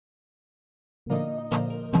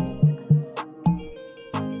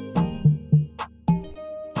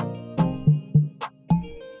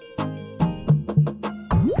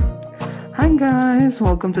guys.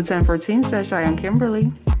 Welcome to 1014 Sesh. I am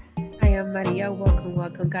Kimberly. I am Maria.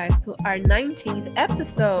 Welcome, guys, to our 19th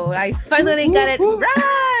episode. I finally got it Woo,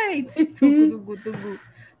 right. Tungu, woo. tungu,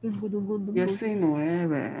 tungu, tungu, tungu, tungu.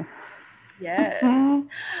 19. Yes.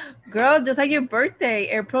 Girl, just like your birthday,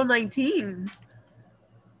 April 19.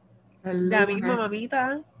 La misma Hello.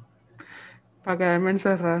 mamita. Para quedarme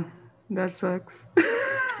encerrada. That sucks.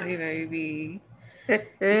 Ay, baby.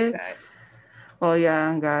 Okay. Oh,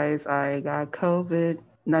 yeah, guys. I got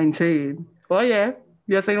COVID-19. Oh, yeah.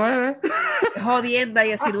 19. Jodienda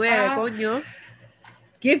 19, coño.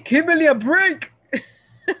 Give Kimberly a break.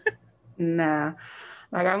 Nah.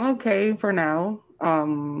 Like, I'm okay for now.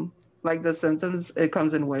 Like, the symptoms, it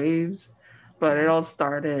comes in waves. But it all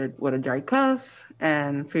started with a dry cough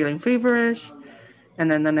and feeling feverish. And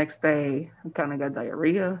then the next day, I kind of got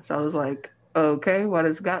diarrhea. So I was like, okay, what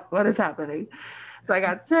is happening? So I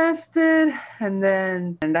got tested, and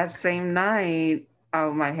then that same night,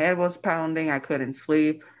 my head was pounding. I couldn't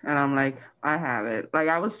sleep, and I'm like, I have it. Like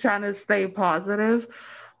I was trying to stay positive,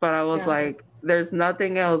 but I was Yeah. like, there's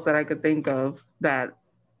nothing else that I could think of that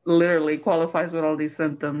literally qualifies with all these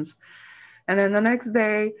symptoms. And then the next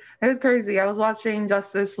day, it was crazy. I was watching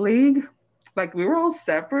Justice League. Like we were all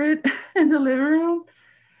separate in the living room.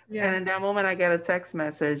 And Yeah. in that moment, I get a text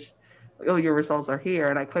message. Oh, your results are here.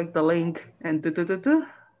 And I click the link and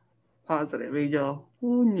positive. Y yo,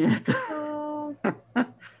 puñeta. Oh,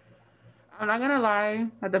 I'm not gonna lie.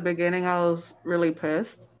 At the beginning, I was really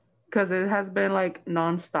pissed because it has been like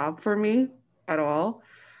nonstop for me at all.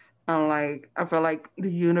 I felt like the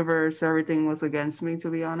universe, everything was against me, to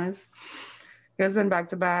be honest. It's been back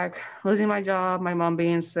to back, losing my job, my mom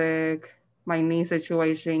being sick, my knee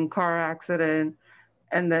situation, car accident,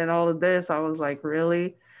 and then all of this. I was like,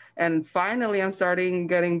 really? And finally, I'm starting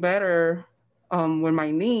getting better with my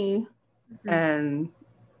knee, mhm. and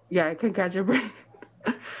yeah, I can catch a break.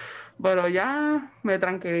 Pero ya me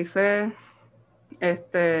tranquilicé.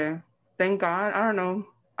 Thank God. I don't know.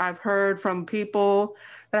 I've heard from people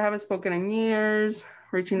that I haven't spoken in years,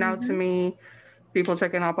 reaching out to Mhm. me, people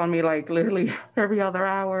checking up on me like literally every other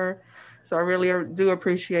hour. So I really do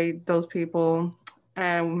appreciate those people.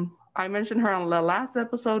 And I mentioned her on the last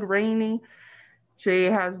episode, Rainy. She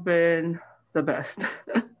has been the best.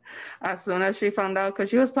 As soon as she found out, because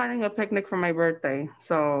she was planning a picnic for my birthday.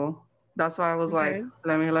 So that's why I was like, Okay.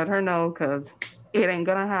 let me let her know because it ain't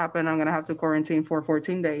going to happen. I'm going to have to quarantine for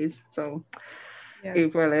 14 days. So, Yeah. y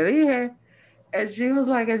pues le dije. And she was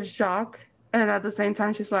like in shock. And at the same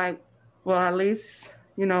time, she's like, well, at least,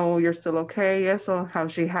 you're still okay. Yeah. So, how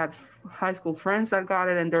she had high school friends that got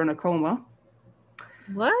it and they're in a coma.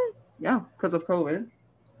 What? Yeah, because of COVID.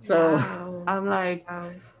 So, Wow. I'm like,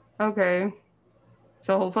 Wow. okay.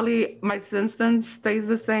 So hopefully my symptoms stays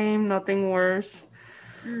the same, nothing worse.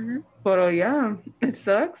 Mhm. But yeah, it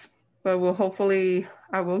sucks. But hopefully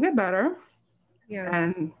I will get better Yeah.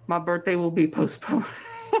 and my birthday will be postponed.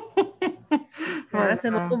 Ya For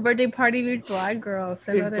hacemos now. un birthday party virtual, girl.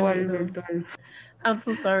 Se lo de Virtual, menos. virtual. I'm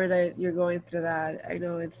so sorry that you're going through that. I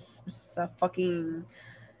know it's a fucking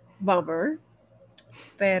bummer.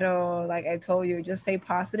 Pero like I told you, just stay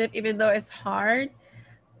positive, even though it's hard.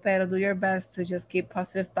 Pero do your best to just keep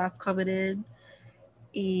positive thoughts coming in.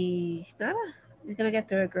 Y nada, you're gonna get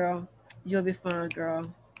through it, girl. You'll be fine,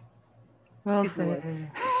 girl. Well, Keep the words.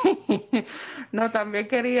 no, también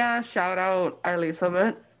quería shout out a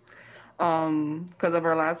Elizabeth. Because of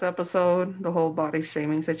our last episode, the whole body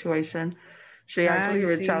shaming situation. She actually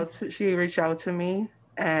Ay, sí. reached out to me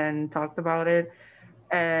and talked about it.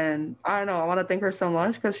 And I don't know, I want to thank her so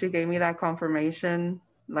much because she gave me that confirmation,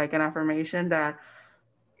 like an affirmation that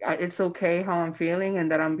it's okay how I'm feeling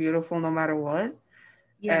and that I'm beautiful no matter what.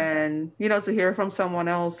 Yeah. And, to hear from someone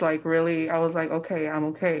else, like really, I was like, okay, I'm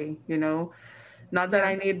okay. Not that Yeah.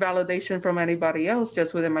 I need validation from anybody else,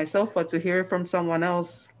 just within myself, but to hear from someone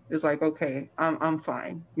else is like, okay, I'm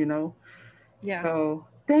fine. Yeah. So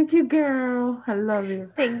thank you, girl. I love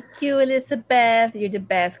you. Thank you, Elizabeth. You're the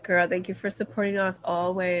best, girl. Thank you for supporting us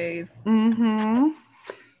always. Mm-hmm.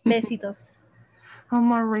 Besitos. Oh,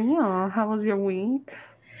 Maria, how was your week?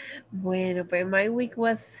 Bueno, pues my week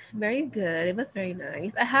was very good. It was very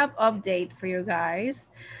nice. I have update for you guys.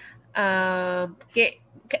 Que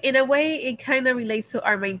in a way it kind of relates to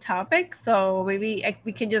our main topic, so maybe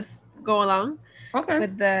we can just go along Okay.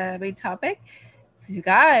 with the main topic. So you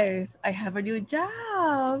guys, I have a new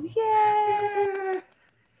job. Yay! Yeah.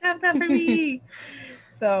 Clap that for me.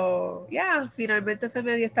 So yeah, finalmente se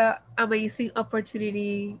me dio esta amazing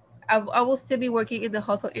opportunity. I will still be working in the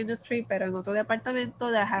hotel industry, pero en otro departamento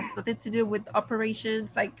that has nothing to do with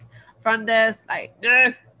operations, like front desk, like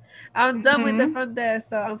I'm done with the Mhm. front desk,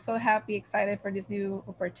 so I'm so happy, excited for this new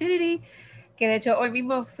opportunity. Que de hecho hoy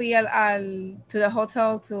mismo fui to the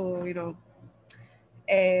hotel to,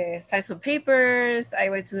 sign some papers. I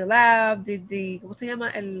went to the lab, did ¿cómo se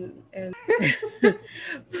llama?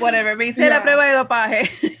 Whatever, me hice la Yeah. prueba de dopaje.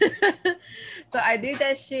 So I did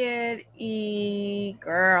that shit. Y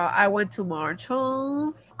girl, I went to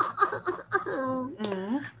Marshalls.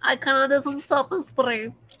 Mm. I kind of did some soap and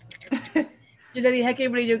spray. Yo le dije a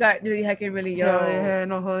Kimberly, yo le dije a Kimberly, Yo yo. dije,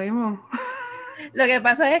 nos jodimos. Lo que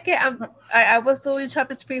pasa es que I was doing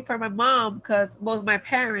shopping spree for my mom because both my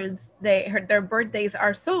parents, their birthdays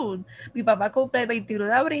are soon. Mi papá cumple el 21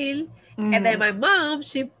 de abril, and then Mhm. my mom,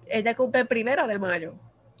 ella cumple el 1 de mayo.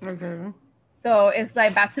 Okay. So it's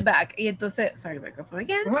like back to back. Y entonces, sorry, microphone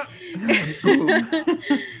again. Boom.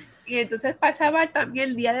 Y entonces para Chaval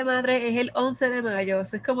también el Día de Madre es el 11 de mayo.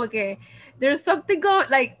 So es como que there's something going,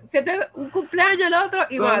 like siempre un cumpleaños el otro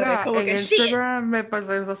y madre. Loca, Como en que shit. Instagram me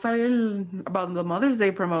empezó a salir about the Mother's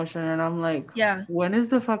Day promotion and I'm like, Yeah. when is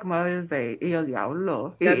the fuck Mother's Day? Y el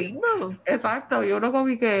diablo. Ya Y, mismo. exacto, y uno como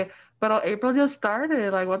que, pero April just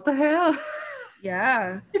started, like what the hell?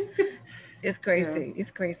 Yeah. It's Yeah. crazy.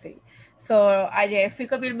 It's crazy. So ayer fui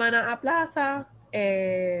con mi hermana a plaza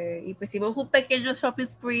y pues hicimos un pequeño shopping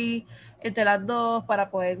spree entre las dos para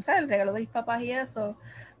poder usar el regalo de mis papás y eso.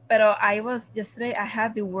 Pero yesterday I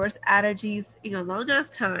had the worst allergies in a long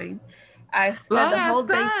ass time. I spent Long the ass whole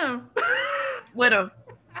day. time. Bueno,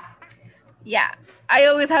 yeah, I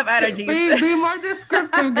always have allergies. Be more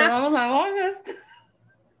descriptive, girl. Like long ass.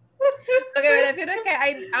 Lo que me refiero es que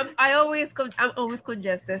I'm always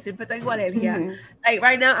congested. Siempre tengo alergia. Like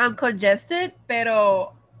right now I'm congested,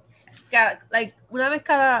 pero like una vez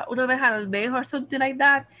al mes or something like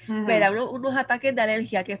that, me da unos ataques de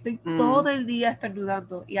alergia que estoy todo el día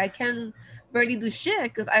estornudando y I can barely do shit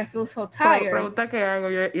because I feel so tired. Pregunta que hago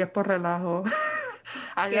yo, y es por relajo.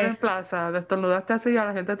 Ayer en plaza, destornudaste así y a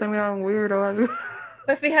la gente te miraban weird o algo.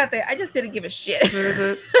 Pues fíjate, I just didn't give a shit.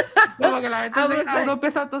 Como que la gente uno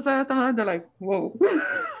empieza a toser estornudando like, wow.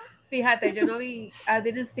 Fíjate, yo no vi, I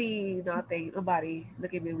didn't see nothing, nobody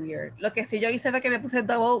looking at me weird. Lo que sí yo hice fue que me puse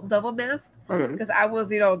double mask because I was,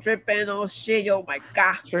 dripping, oh shit, oh my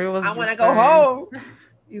God, I want to go home.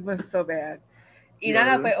 It was so bad. Y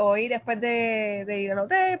nada, pues hoy después de ir al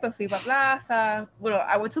hotel, pues fui para plaza. Bueno,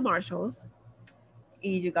 I went to Marshalls.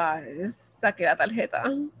 Y you guys, saqué la tarjeta.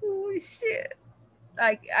 Oh shit.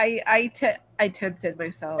 Like, I tempted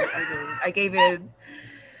myself. I gave in.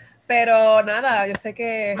 Pero nada, yo sé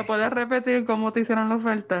que... ¿Me puedes repetir cómo te hicieron la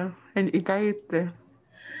oferta? Y caíste.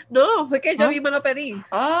 No, fue que yo misma lo pedí.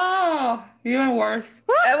 Oh, even worse.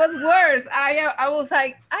 It was worse. I was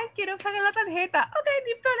like, ay, quiero sacar la tarjeta. Ok,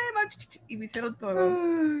 ni problema. Y me hicieron todo.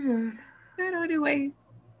 Pero anyway,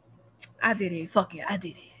 I did it. Fuck it, I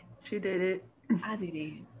did it. She did it. I did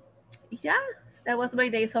it. Yeah, that was my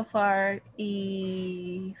day so far.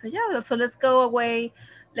 So yeah, so let's go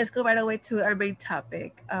right away to our main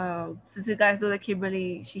topic. Since you guys know that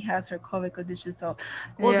Kimberly, she has her COVID condition, so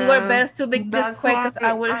we'll do our best to make this quick because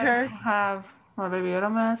I want her. Have my baby a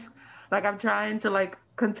mask. Like I'm trying to like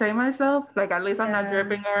contain myself. Like at least I'm not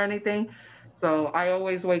dripping or anything. So I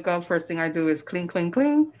always wake up. First thing I do is clean, clean,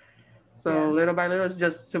 clean. So little by little, it's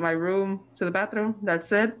just to my room, to the bathroom.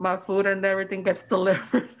 That's it. My food and everything gets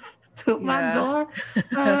delivered to my door.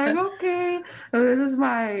 I'm like, okay, this is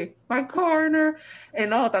my corner.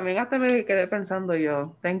 And no, también hasta me quedé pensando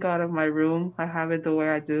yo, thank God of my room. I have it the way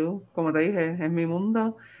I do. Como te dije, en mi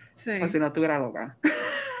mundo. Sí. O si no estuviera loca.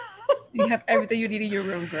 You have everything you need in your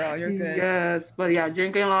room, girl. You're good. Yes, but yeah,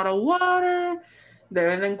 drinking a lot of water. De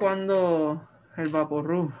vez en cuando el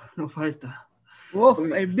Vaporub no falta. Uf,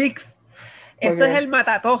 el mix. Eso es el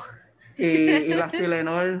matató. Y la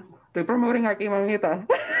Tylenol. Estoy promoting aquí, mamita.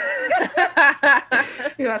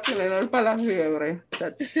 Y la Tylenol para la fiebre.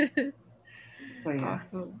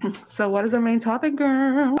 Awesome. So what is the main topic,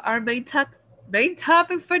 girl? Our main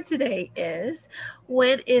topic for today is,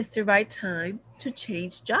 when is the right time to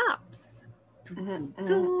change jobs?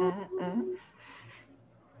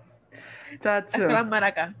 That's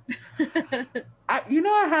maraca. I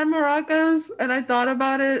had maracas and I thought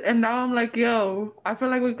about it, and now I'm like, yo, I feel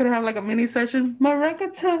like we could have like a mini session,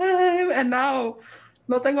 maraca time, and now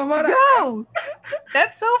no tengo maraca. Yo,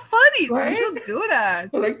 that's so funny. Right? We should do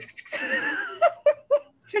that. Like,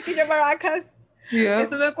 checking your maracas. Yeah.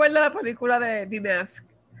 Eso me acuerda la película de The Mask,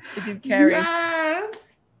 de Jim Carrey.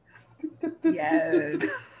 Yes.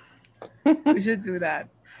 We should do that.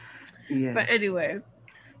 Yeah. But anyway,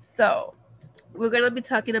 so we're going to be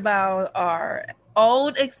talking about our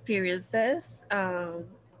own experiences.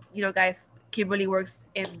 Guys, Kimberly works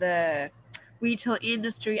in the retail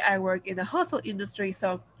industry. I work in the hotel industry.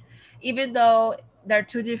 So even though they're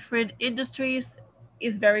two different industries,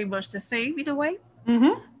 it's very much the same in a way.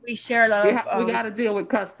 Mm-hmm. We share a lot of We got to deal with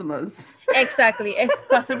customers. exactly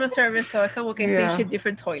customer service. So it's como que same Yeah. shit,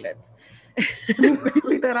 different toilets.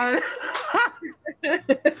 Literal.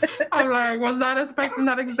 I'm like, was not expecting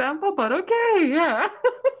that example, but okay, yeah.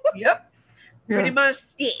 Yep, pretty Yeah, much.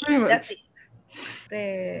 Yeah, pretty that's much.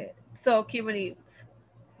 it. So Kimberly,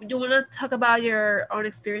 do you want to talk about your own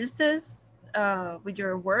experiences with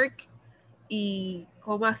your work y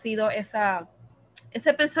cómo ha sido ese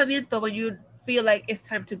pensamiento when you feel like it's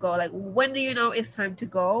time to go? Like, when do you know it's time to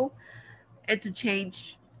go and to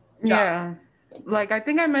change jobs? Yeah. Like I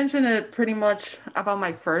think I mentioned it pretty much about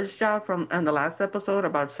my first job from in the last episode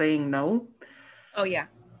about saying no. Oh yeah.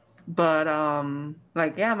 But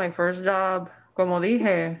like yeah, my first job, como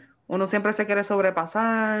dije, uno siempre se quiere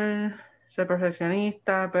sobrepasar, ser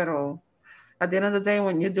perfeccionista, pero at the end of the day,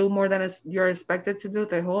 when you do more than you're expected to do,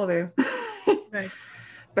 te jode. Right.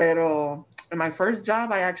 Pero in my first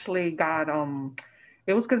job, I actually got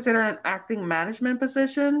it was considered an acting management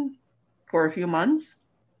position for a few months,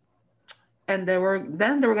 and they were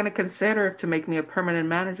going to consider to make me a permanent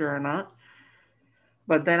manager or not.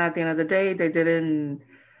 But then at the end of the day, they didn't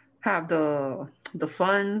have the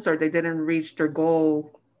funds, or they didn't reach their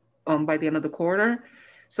goal by the end of the quarter.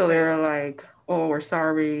 So they Right. were like, "Oh, we're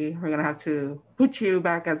sorry. We're gonna have to put you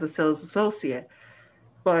back as a sales associate."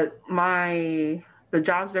 But the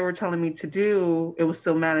jobs they were telling me to do, it was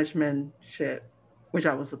still management shit, which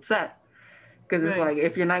I was upset because it's Right. like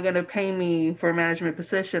if you're not gonna pay me for a management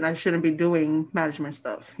position, I shouldn't be doing management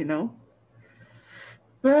stuff, you know.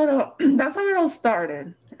 But that's how it all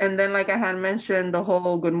started. And then, like I had mentioned, the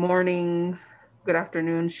whole good morning, good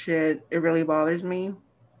afternoon shit, it really bothers me.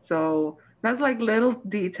 So that's like little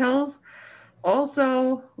details.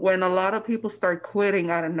 Also, when a lot of people start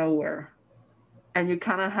quitting out of nowhere and you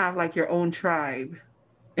kind of have like your own tribe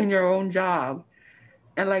in your own job,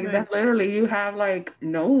 and like Right. that, literally, you have like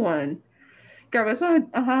no one. Que a veces,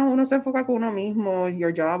 ajá, uno se enfoca con uno mismo,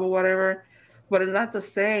 your job or whatever, but it's not the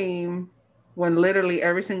same when literally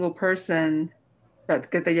every single person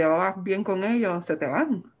que te llevabas bien con ellos se te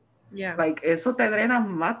van. Yeah. Like, eso te drena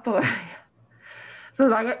más todavía. So,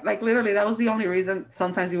 like, literally, that was the only reason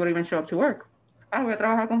sometimes you would even show up to work. Ah, voy a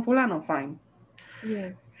trabajar con fulano, fine.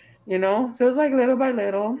 Yeah. You know? So it's like little by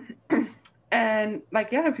little. And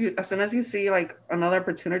like, yeah, if you, as soon as you see like another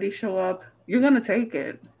opportunity show up, you're going to take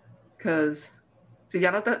it. Because si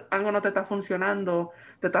ya no te, algo no te está funcionando,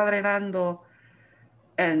 te está drenando,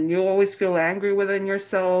 and you always feel angry within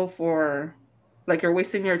yourself or like you're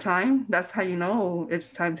wasting your time, that's how you know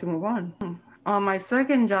it's time to move on. On my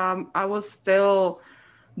second job, I was still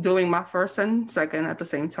doing my first and second at the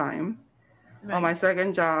same time. On Right. my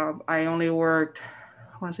second job, I only worked,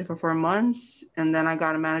 I want to say, for 4 months, and then I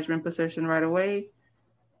got a management position right away.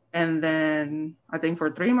 And then I think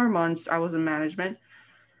for 3 more months, I was in management.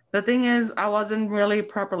 The thing is, I wasn't really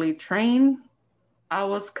properly trained. I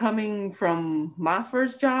was coming from my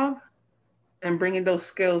first job and bringing those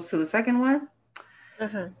skills to the second one.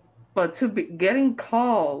 Uh-huh. But to be getting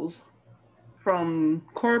calls from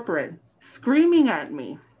corporate screaming at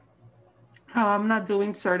me how I'm not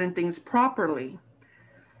doing certain things properly.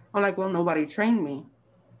 I'm like, well, nobody trained me.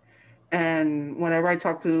 And whenever I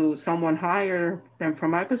talk to someone higher than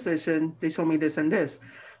from my position, they told me this and this.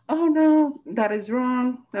 Oh no, that is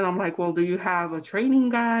wrong. And I'm like, well, do you have a training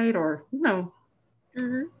guide or no?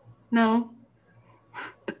 Mm-hmm. No.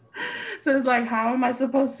 So it's like, how am I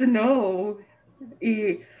supposed to know?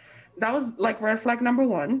 That was like red flag number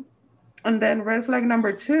one. And then red flag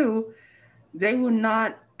number two, they would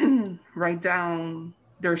not write down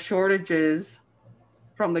their shortages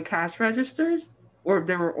from the cash registers or if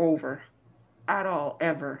they were over at all,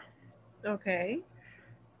 ever. Okay.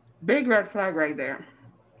 Big red flag right there.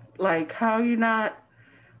 Like, how are you not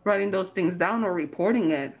writing those things down or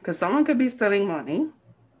reporting it? Because someone could be stealing money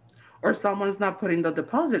or someone's not putting the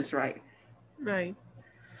deposits right. Right.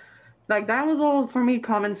 Like, that was all for me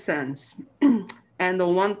common sense. And the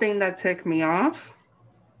one thing that ticked me off,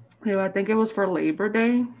 I think it was for Labor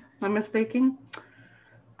Day, I'm mistaken.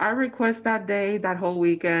 I request that day, that whole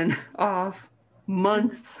weekend off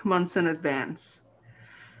months in advance.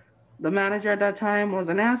 The manager at that time was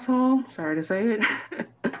an asshole. Sorry to say it.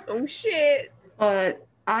 Oh shit. But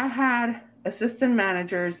I had assistant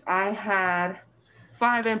managers. I had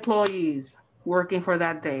 5 employees working for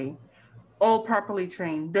that day, all properly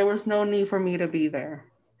trained. There was no need for me to be there.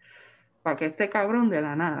 Pa que este cabrón de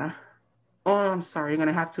la nada. Oh, I'm sorry. You're going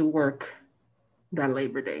to have to work that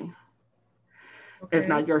Labor Day. If Okay.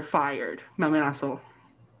 not, you're fired. Me amenazó.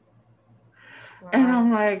 And Wow.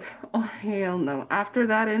 I'm like, oh, hell no. After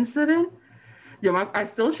that incident, I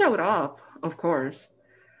still showed up, of course.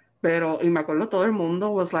 Pero, y me acuerdo todo el mundo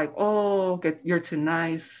was like, oh, que you're too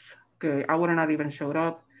nice. Que I would have not even showed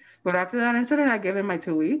up. But after that incident, I gave him my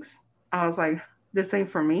 2 weeks. I was like, this ain't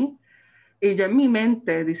for me. Y yo en mi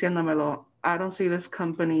mente diciéndomelo, I don't see this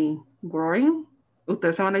company growing.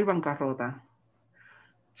 Ustedes se van a ir bancarrota.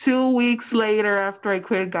 2 weeks later, after I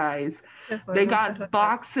quit, guys, Se fue they got bancarrota.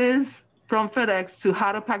 boxes from FedEx to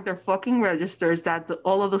how to pack their fucking registers that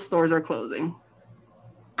all of the stores are closing.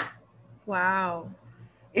 Wow.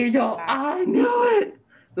 Y yo, Wow. I knew it.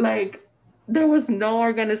 Like, there was no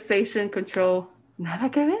organization control, nada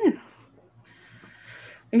que ver.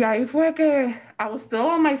 Y ahí fue que I was still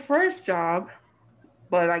on my first job,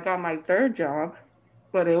 but I got my third job.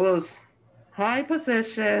 But it was high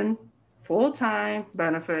position, full time,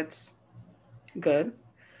 benefits, good.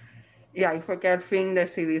 Y ahí fue que al fin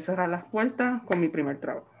decidí cerrar las puertas con mi primer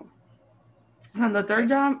trabajo. On the third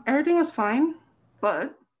Okay. job, everything was fine,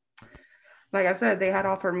 but like I said, they had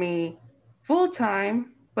offered me full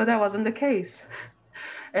time, but that wasn't the case.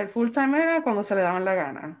 El full time era cuando se le daban la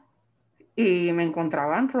gana. Y me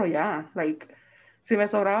encontraba enrollada. Like, si me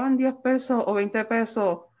sobraban 10 pesos o 20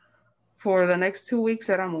 pesos for the next 2 weeks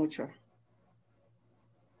era mucho.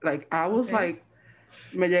 Like, I was Okay. like,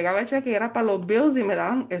 me llegaba el cheque y era para los bills y me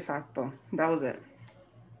daban exacto. That was it.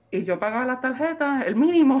 Y yo pagaba la tarjeta, el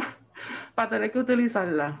mínimo, para tener que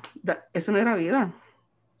utilizarla. Eso no era vida.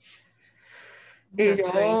 Y That's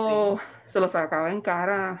crazy. yo se lo sacaba en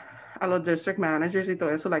cara a los district managers y todo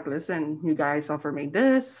eso, like, listen, you guys offer me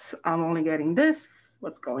this, I'm only getting this,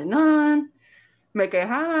 what's going on? Me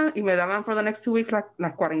quejaba y me daban for the next 2 weeks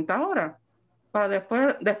las 40 horas, para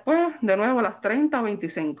después, de nuevo, las 30 o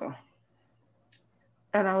 25.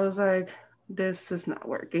 And I was like, this is not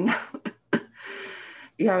working.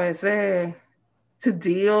 Y a veces, to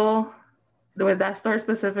deal with that store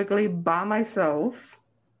specifically by myself,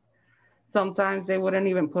 sometimes they wouldn't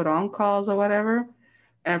even put on calls or whatever.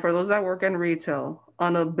 And for those that work in retail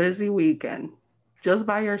on a busy weekend, just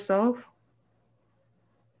by yourself,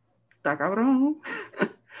 está cabrón.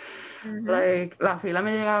 Mm-hmm. Like, la fila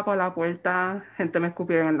me llegaba por la puerta, gente me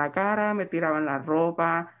escupieron en la cara, me tiraban la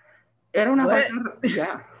ropa. Era una What? falta,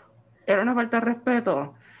 yeah, era una falta de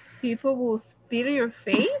respeto. People will spit in your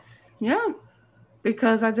face? Yeah,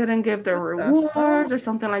 because I didn't give the What the rewards fuck? or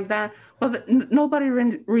something like that. But nobody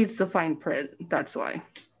reads the fine print. That's why.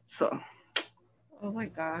 So, Oh my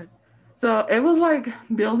god. so it was like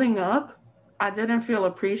building up. I didn't feel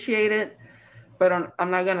appreciated, but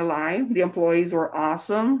I'm not gonna lie. The employees were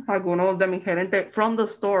awesome. Algunos de mi gerente from the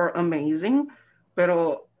store, amazing,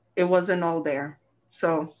 pero it wasn't all there.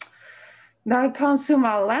 So that comes to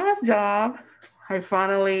my last job. I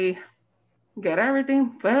finally get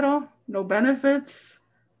everything, pero no benefits,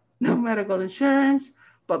 no medical insurance,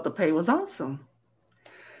 but the pay was awesome.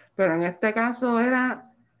 Pero en este caso era,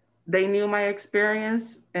 they knew my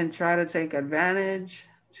experience and tried to take advantage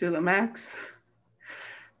to the max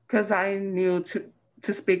because I knew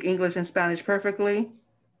to speak English and Spanish perfectly.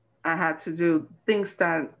 I had to do things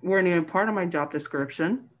that weren't even part of my job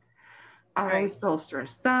description. I was Right. so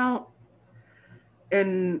stressed out.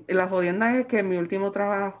 And la jodienda es que en mi último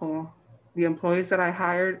trabajo, the employees that I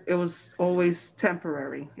hired, it was always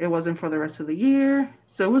temporary. It wasn't for the rest of the year.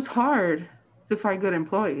 So it was hard to find good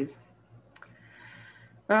employees.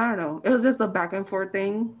 I don't know. It was just a back and forth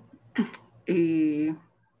thing. Y,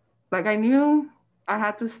 like, I knew I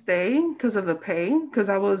had to stay because of the pay, because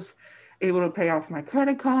I was able to pay off my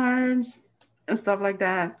credit cards and stuff like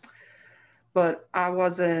that. But I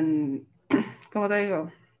wasn't, como te digo,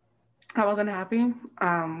 I wasn't happy.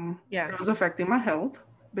 Yeah. It was affecting my health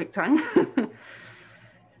big time.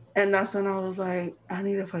 And that's when I was like, I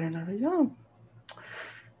need to find another job.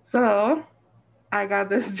 So I got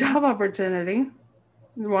this job opportunity,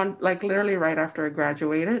 one like literally right after I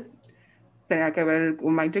graduated. Tenía que ver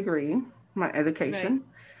with my degree, my Right. education.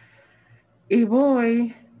 Y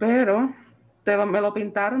voy, pero me lo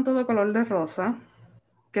pintaron todo color de rosa,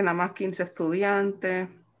 que nada más 15 estudiantes,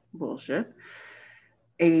 bullshit.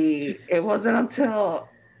 Y it wasn't until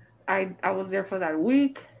I was there for that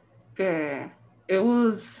week que it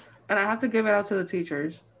was, and I have to give it out to the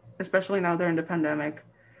teachers, especially now during the pandemic.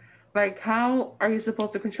 Like, how are you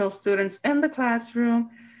supposed to control students in the classroom,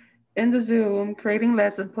 in the Zoom, creating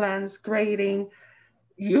lesson plans, grading,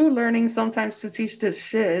 you learning sometimes to teach this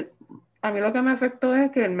shit? A mí lo que me afectó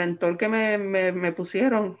es que el mentor que me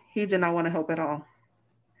pusieron, he did not want to help at all.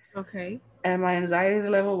 Okay. And my anxiety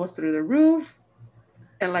level was through the roof.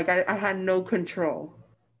 And like, I had no control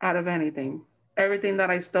out of anything. Everything that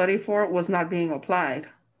I studied for was not being applied.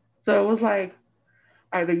 So it was like,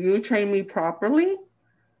 Either you train me properly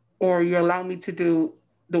or you allow me to do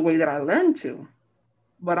the way that I learned to.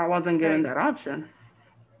 But I wasn't given Right. that option.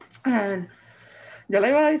 And yo le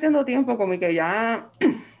iba diciendo tiempo como que ya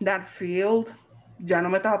that field ya no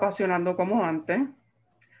me estaba apasionando como antes.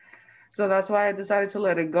 So that's why I decided to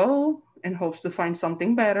let it go in hopes to find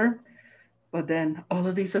something better. But then all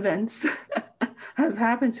of these events has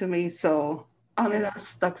happened to me, so I'm in Yeah. a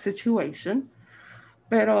stuck situation.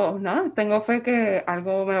 Pero no, tengo fe que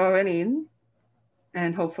algo me va a venir,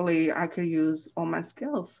 and hopefully I could use all my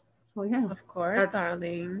skills. So yeah, Of course, that's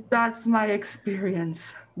darling. that's my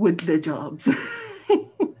experience with the jobs.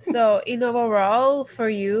 So in overall for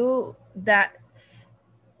you, that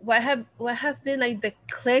what has been like the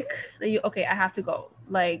click that you, okay, I have to go.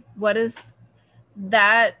 Like what is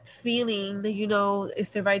that feeling that you know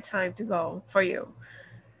it's the right time to go for you?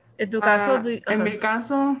 En tu caso, In my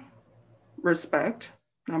caso, respect,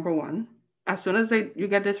 number one. As soon as you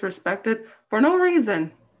get disrespected for no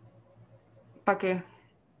reason, pa que?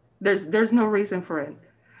 There's no reason for it.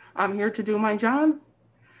 I'm here to do my job.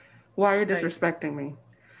 Why are you right, disrespecting me?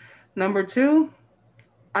 Number two,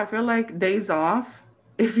 I feel like days off,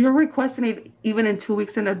 if you're requesting it even in 2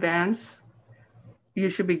 weeks in advance, you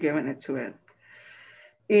should be giving it to it.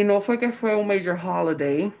 Y no fue que fue un major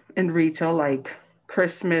holiday in retail like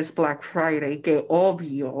Christmas, Black Friday, que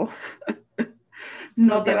obvio no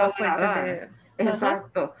no te te la va voy a fuerte dar. de, ajá,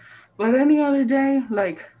 Exacto. But any other day,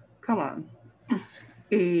 like, come on.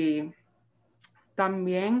 Y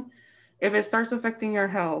también, if it starts affecting your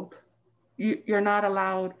health, you're not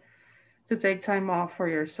allowed to take time off for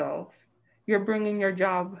yourself. You're bringing your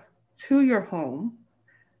job to your home.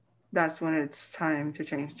 That's when it's time to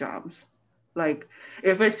change jobs. Like,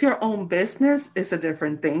 if it's your own business, it's a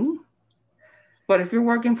different thing. But if you're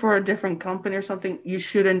working for a different company or something, you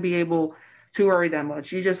shouldn't be able to worry that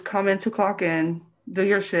much. You just come in to clock in, do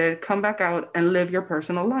your shit, come back out, and live your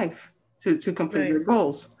personal life to complete right, your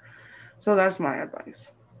goals. So that's my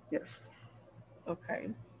advice. Yes. okay.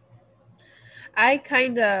 I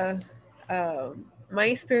kind of, my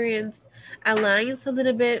experience aligns a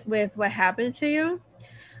little bit with what happened to you.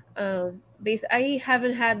 I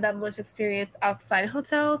haven't had that much experience outside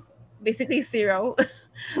hotels, basically zero.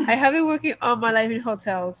 I have been working all my life in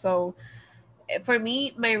hotels, so for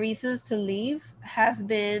me, my reasons to leave has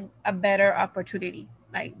been a better opportunity,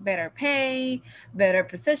 like better pay, better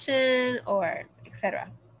position, or etc.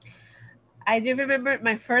 I do remember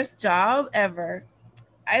my first job ever.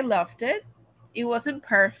 I loved it. It wasn't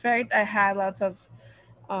perfect. I had lots of,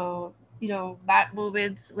 uh, bad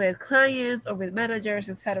moments with clients or with managers,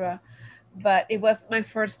 etc. But it was my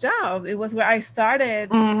first job. It was where I started,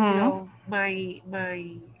 Mm-hmm.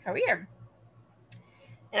 my career.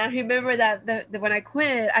 And I remember that when I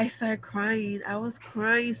quit, I started crying. I was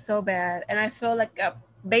crying so bad, and I felt like a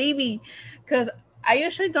baby, because I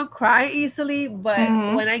usually don't cry easily, but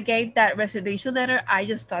Mm-hmm. when I gave that resignation letter, I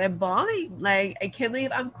just started bawling. Like I can't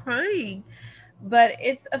believe I'm crying, but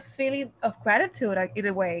it's a feeling of gratitude, like, in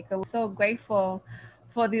a way. 'Cause I'm so grateful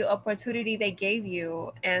for the opportunity they gave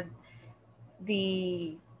you and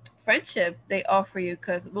the friendship they offer you,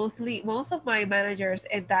 because most of my managers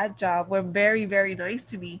at that job were very, very nice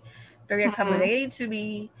to me, very Mm-hmm. accommodating to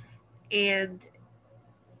me. And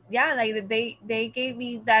yeah, like they gave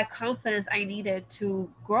me that confidence I needed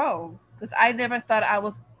to grow, because I never thought I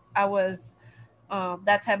was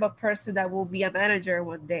that type of person that will be a manager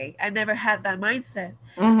one day. I never had that mindset.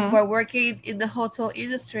 Mm-hmm. But working in the hotel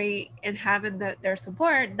industry and having their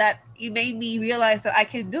support, that it made me realize that I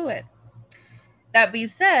can do it. That being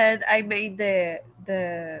said, I made the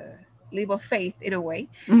leap of faith, in a way,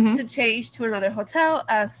 Mm-hmm. to change to another hotel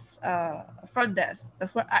as a front desk.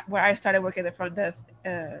 That's where I started working the front desk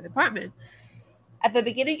department. At the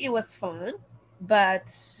beginning, it was fun,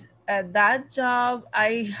 but at that job,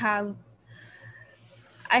 I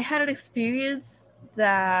had an experience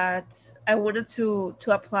that I wanted to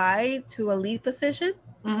apply to a lead position,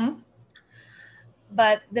 Mm-hmm.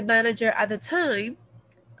 but the manager at the time,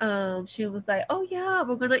 she was like, "Oh yeah,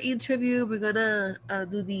 we're gonna interview. We're gonna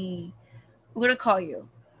call you."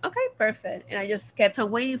 Okay, perfect. And I just kept on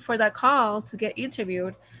waiting for that call to get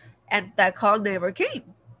interviewed, and that call never came.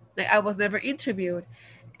 Like I was never interviewed,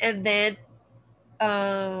 and then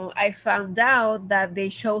I found out that they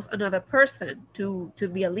chose another person to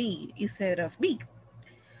be a lead instead of me.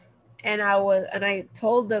 And I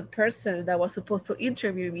told the person that was supposed to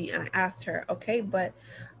interview me, and I asked her, "Okay, but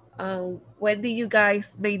when did you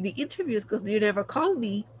guys make the interviews? Because you never called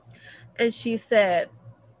me." And she said,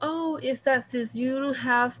 "Oh, it's that since you don't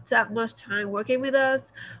have that much time working with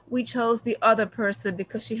us, we chose the other person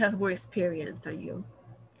because she has more experience than you."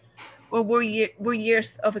 or more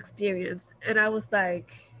years of experience. And I was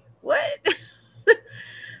like, what?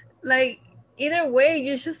 Like, either way,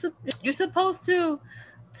 you're supposed to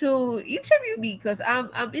interview me because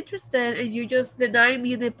I'm interested, and you just deny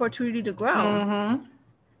me the opportunity to grow. Mm-hmm. And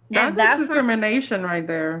That's that for discrimination right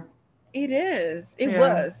there. it is. It Yeah.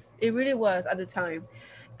 was. It really was at the time.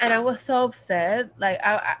 And I was so upset. Like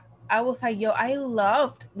I was like, yo, I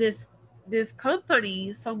loved this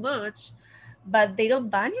company so much, but they don't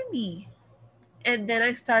value me. And then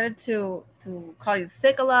I started to call in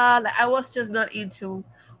sick a lot. Like, I was just not into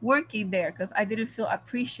working there because I didn't feel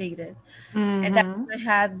appreciated. And then Mm-hmm. I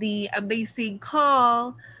had the amazing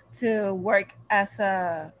call to work as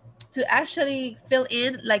a to actually fill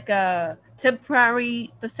in like a temporary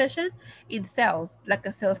position in sales, like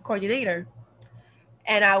a sales coordinator.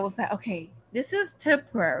 And I was like, okay, this is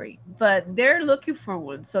temporary, but they're looking for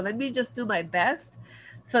one. So let me just do my best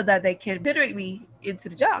so that they can consider me into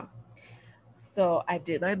the job. So I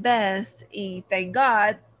did my best. And thank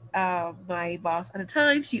God, my boss at the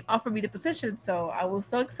time, she offered me the position. So I was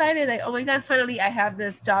so excited, like, oh my God, finally I have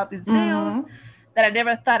this job in sales Mm-hmm. that I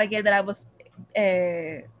never thought again that I was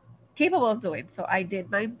capable of doing. So I did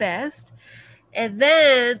my best. And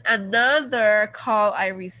then another call I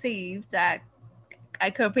received that I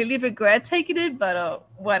completely regret taking it, but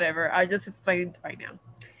whatever. I'll just explain it right now.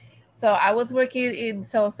 So I was working in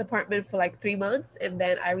sales department for like 3 months, and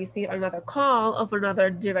then I received another call of another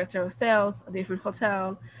director of sales, a different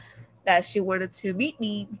hotel, that she wanted to meet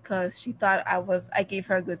me because she thought I gave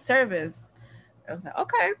her a good service. I was like,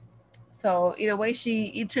 okay. So in a way, she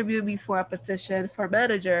interviewed me for a position for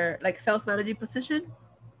manager, like sales manager position,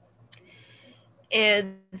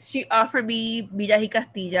 and she offered me Villa y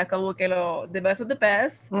Castilla, como que the best of the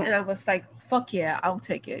best, and I was like, fuck yeah, I'll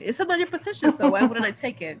take it. It's a manager position, so why wouldn't I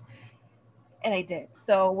take it? And I did.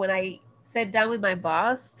 So when I sat down with my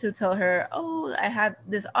boss to tell her, oh, I had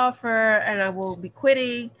this offer and I will be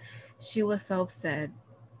quitting, she was so upset.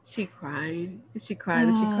 She cried. She cried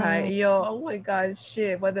and she cried. Mm-hmm. And yo, oh my God,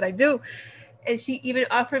 shit, what did I do? And she even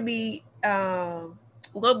offered me un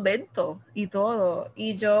aumento y todo.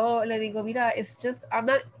 Y yo le digo, mira, it's just, I'm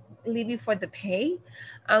not leaving for the pay.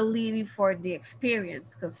 I'm leaving for the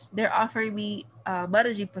experience because they're offering me a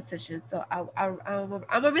managing position. So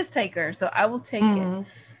I'm a risk taker. So I will take it. Mm-hmm.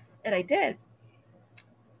 And I did.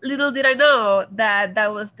 Little did I know that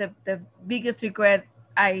that was the biggest regret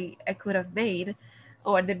I could have made,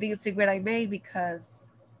 or the biggest regret I made, because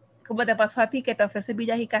como te pasó a ti que te ofrecen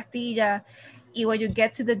Villas y Castilla, y when you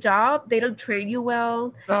get to the job, they don't train you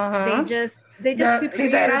well. They Uh-huh. just Ya, prepare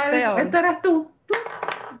you to literal, fail. esto eras tú.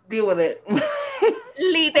 Deal with it.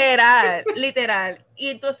 Literal, literal. Y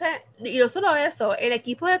entonces, y no solo eso, el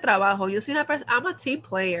equipo de trabajo, yo soy una persona, I'm a team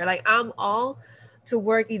player, like I'm all to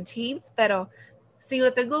work in teams, pero si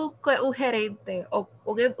yo tengo un gerente o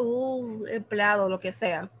un empleado, lo que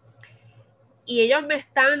sea, y ellos me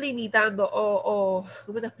están limitando o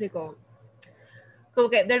 ¿cómo te explico? Como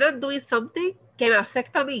que they're not doing something que me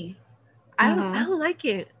afecta a mí. I Mm-hmm. don't like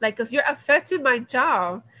it. Like, because you're affecting my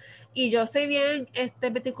job. Y yo soy bien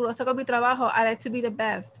meticulosa con mi trabajo. I like to be the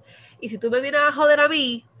best. Y si tú me vienes a joder a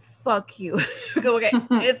mí, fuck you. Como que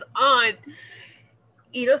it's on.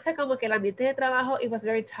 Y no sé, como que el ambiente de trabajo, it was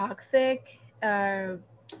very toxic. I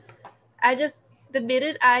just, the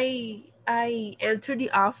minute I entered the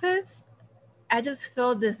office, I just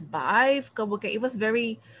felt this vibe. Como que it was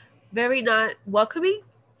very, very not welcoming.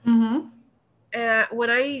 Mm-hmm. And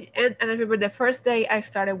I remember the first day I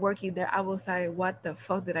started working there, I was like, "What the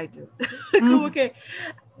fuck did I do? Como Mm. que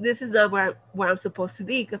this is not where I'm supposed to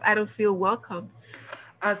be because I don't feel welcome."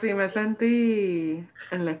 Así me sentí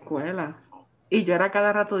en la escuela. Y yo era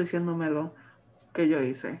cada rato diciéndomelo. Que yo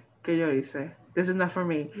hice? Que yo hice? This is not for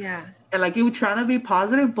me. Yeah. And like you trying to be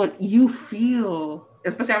positive, but you feel,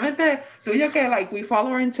 especialmente tú y yo que like we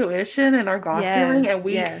follow our intuition and our God feeling, Yes. and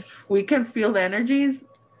Yes. we can feel the energies.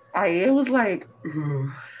 It was like,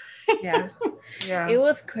 Yeah. yeah. It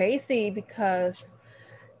was crazy because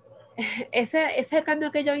ese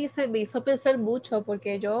cambio que yo hice me hizo pensar mucho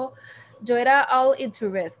porque yo era all into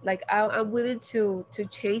risk. Like I'm willing to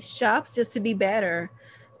change jobs just to be better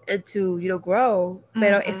and to grow.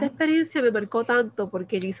 Pero esa Mm-hmm. experiencia me marcó tanto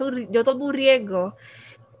porque yo tomé un riesgo.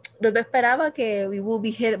 No me esperaba que we would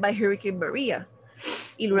be hit by Hurricane Maria.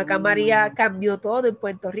 Y el huracán María cambió todo en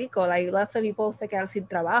Puerto Rico. Like lots of people se quedaron sin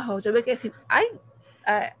trabajo. Yo me quedé sin.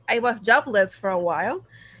 I was jobless for a while.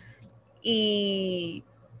 Y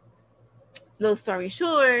long story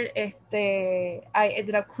short, I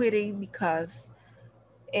ended up quitting because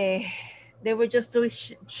eh, they were just doing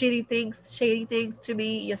shady things to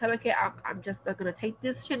me. You sabes que I'm just not gonna take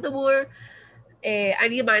this shit no more. I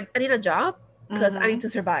need a job because I need to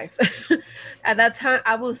survive. At that time,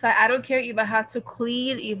 I was like, I don't care if I have to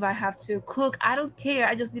clean, if I have to cook, I don't care.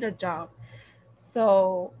 I just need a job.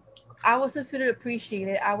 So I wasn't feeling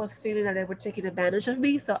appreciated. I was feeling that they were taking advantage of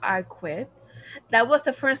me, so I quit. That was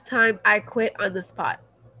the first time I quit on the spot.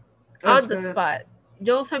 That's On the good. spot.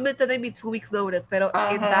 Yo solamente they me 2 weeks notice, pero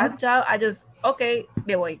in that job, I just, okay,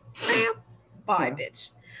 me voy. Bam, bye, bitch.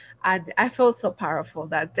 I felt so powerful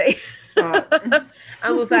that day. I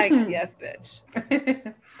was like, yes, bitch.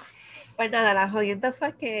 Pues nada, la jodienda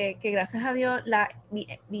fue que gracias a Dios,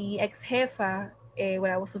 mi ex jefa,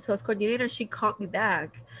 when I was a sales coordinator, she called me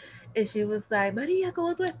back. And she was like, María,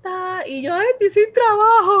 ¿cómo tú estás? Y yo, estoy sin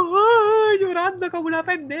trabajo, ay, llorando como una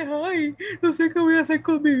pendeja, ay, no sé qué voy a hacer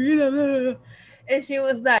con mi vida. And she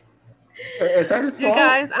was like, Is that his you fault?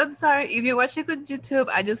 guys, I'm sorry. If you're watching on YouTube,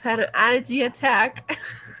 I just had an energy attack.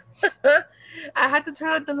 I had to turn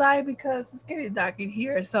on the light because it's getting dark in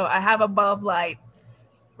here. So I have a bulb light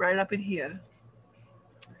right up in here.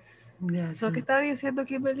 Yeah, So, ¿qué estaba diciendo,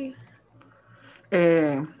 Kimberly?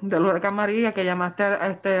 Del huracán María, que llamaste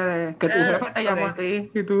a que tu jefe te llamó a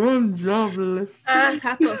ti y tú un jobless.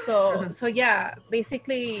 Exacto. So yeah,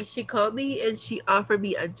 basically she called me and she offered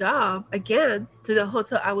me a job again to the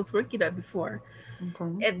hotel I was working at before.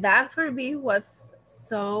 Okay. And that for me was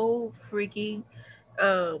so freaking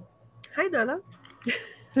hi Nala. She's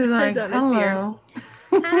like, Nala's here. hello.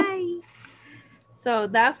 Hi. So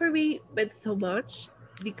that for me meant so much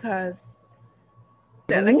because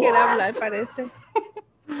Nala quiere hablar, parece.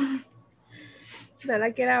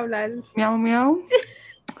 Nala quiere hablar. Meow meow.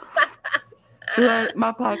 She's like,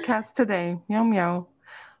 my podcast today. Meow meow.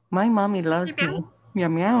 My mommy loves me. Meow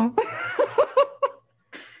meow.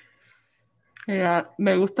 Yeah,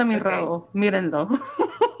 me gusta mi rabo. Mírenlo.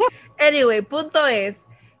 Anyway, punto es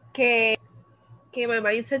que my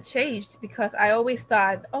mindset changed because I always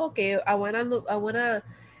thought, oh, okay, my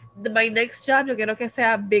next job yo quiero que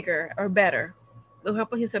sea bigger or better. Mejor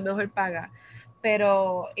posición, mejor paga.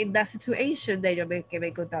 Pero in that situation que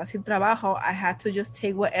me encontraba sin trabajo, I had to just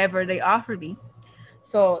take whatever they offered me.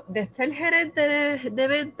 So, desde el gerente de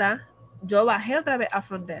venta, yo bajé otra vez a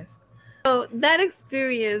front desk. So, that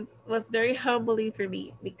experience was very humbling for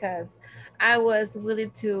me because I was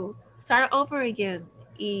willing to start over again.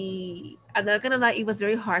 I'm not gonna lie, it was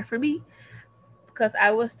very hard for me because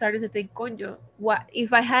I was starting to think, coño, what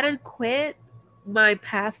if I hadn't quit my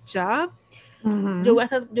past job? Yo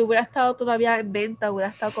hubiera estado todavía en venta,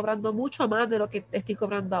 hubiera estado cobrando mucho más de lo que estoy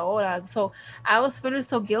cobrando ahora. So I was feeling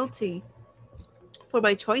so guilty for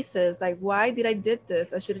my choices. Like, why did I did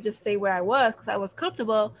this? I should have just stayed where I was because I was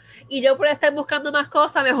comfortable. Y yo por estar buscando más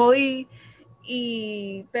cosas me jodí.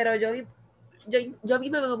 Pero yo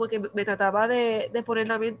misma como que me trataba de poner en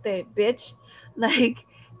la mente, bitch, like,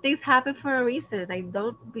 things happen for a reason. Like,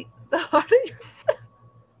 don't be so hard on yourself.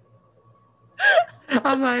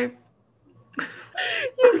 I'm like,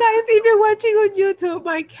 you guys, if you're watching on YouTube,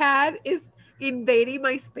 my cat is invading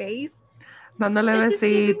my space. Dándole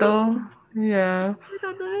besito. Yeah.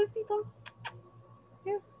 Dándole besito.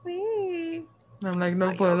 Qué fue. I'm like,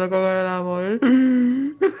 no puedo con el amor.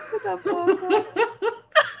 Tampoco.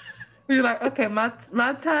 You're like, okay, my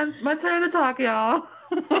turn to talk, y'all.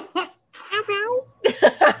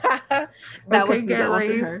 That okay, was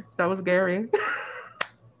Gary. That was Gary.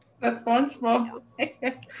 That's SpongeBob.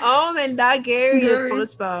 Oh, verdad, Gary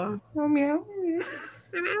is SpongeBob. Oh, meow.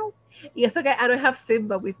 Meow. Y eso que I don't have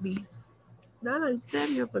Simba with me. Nada, en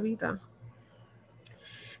serio, bonita.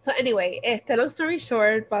 So anyway, long story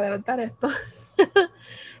short, para adelantar esto,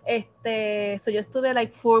 so yo estuve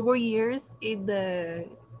like 4 more years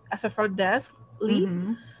as a front desk lead.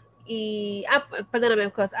 Y, perdóname,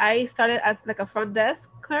 because I started as like a front desk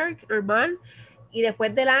clerk normal. Y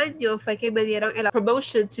después del año fue que me dieron la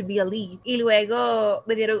promotion to be a lead. Y luego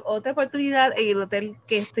me dieron otra oportunidad en el hotel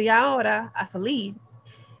que estoy ahora as a lead.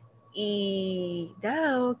 Y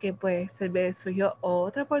now que pues se me surgió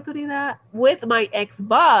otra oportunidad with my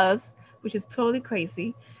ex-boss, which is totally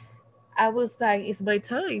crazy. I was like, it's my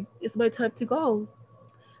time to go.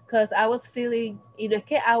 Because I was feeling,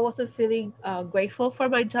 I wasn't feeling grateful for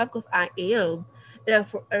my job because I am. And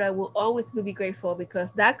I will always be grateful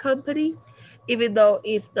because that company, even though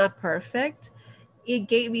it's not perfect, it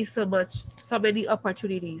gave me so many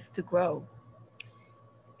opportunities to grow.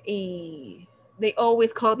 They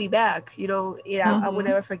always call me back, I will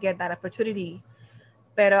never forget that opportunity.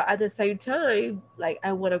 But at the same time, like,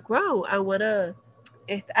 I want to grow. I don't want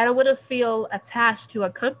to feel attached to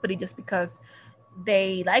a company just because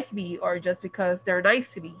they like me or just because they're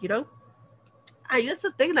nice to me, I used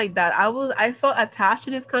to think like that. I felt attached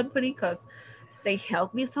to this company because they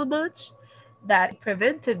helped me so much. that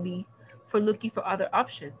prevented me from looking for other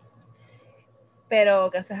options. Pero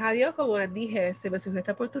gracias a Dios, como les dije, se me surgió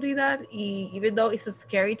esta oportunidad y even though it's a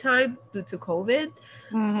scary time due to COVID,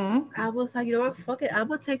 Mm-hmm. I was like, you know what, fuck it, I'm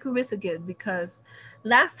gonna take a risk again because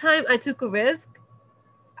last time I took a risk,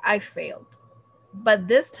 I failed. But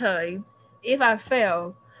this time, if I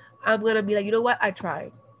fail, I'm gonna be like, you know what, I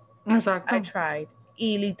tried. I Exacto. tried.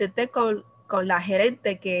 Y lo intenté con la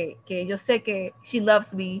gerente que yo sé que she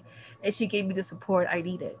loves me and she gave me the support I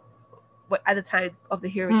needed at the time of the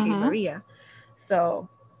Hurricane Mm-hmm. Maria. So,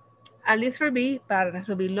 at least for me, para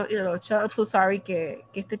resumirlo en la noche, I'm so sorry que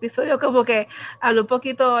este episodio como que habló un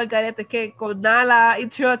poquito al garete que con Nala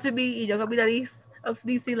interrupted me y yo con mi nariz, I'm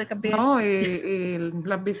sneezing like a bitch. No, y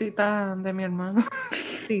las visitas de mi hermano.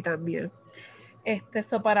 Sí, también.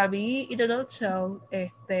 So para mí, in a nutshell, eh,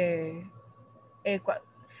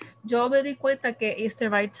 yo me di cuenta que it's the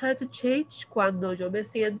right time to change cuando yo me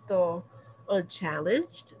siento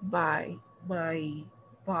unchallenged by my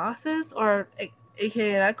bosses or en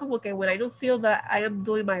general como que when I don't feel that I am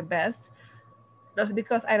doing my best, not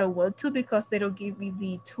because I don't want to, because they don't give me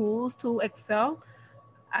the tools to excel,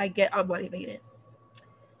 I get unmotivated.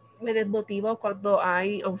 Me desmotivo cuando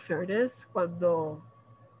hay unfairness, cuando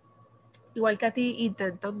igual que a ti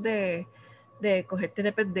intentan de cogerte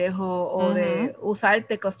de pendejo o Mm-hmm. de usarte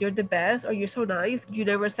because you're the best or you're so nice, you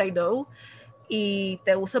never say no y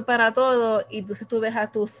te usan para todo y entonces tú ves a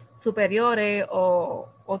tus superiores o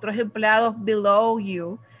otros empleados below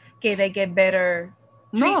you que they get better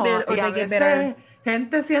No, treatment or y a they get better. veces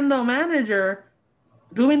gente siendo manager,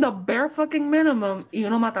 doing the bare fucking minimum y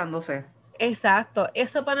uno matándose. Exacto,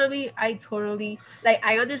 eso para mí, I totally, like,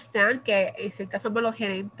 I understand que en cierta forma los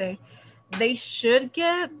gerentes, they should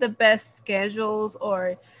get the best schedules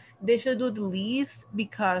or they should do the least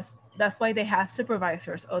because that's why they have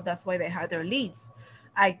supervisors or that's why they have their leads.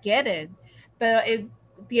 I get it. Pero en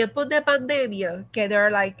tiempos de pandemia, que there are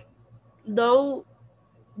like no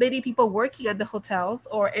many people working at the hotels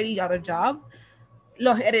or any other job,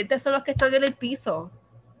 los gerentes son los que están en el piso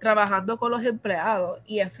trabajando con los empleados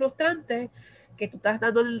y es frustrante que tú estás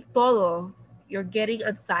dando todo. You're getting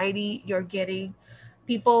anxiety, you're getting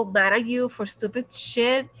people mad at you for stupid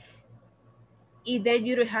shit, and then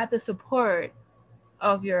you don't have the support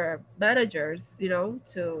of your managers,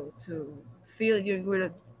 to feel you're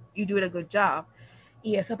doing a good job.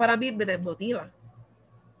 Y eso para mí me desmotiva.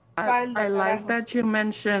 I Falda, like carajo. that you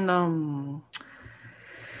mentioned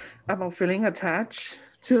about feeling attached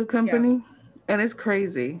to a Yeah. company. And it's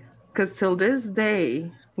crazy because till this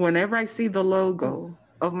day, whenever I see the logo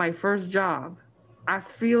of my first job, I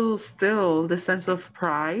feel still the sense of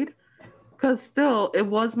pride because still it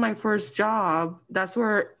was my first job. That's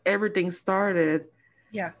where everything started.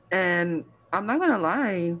 Yeah. And I'm not gonna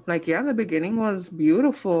lie, like, yeah, the beginning was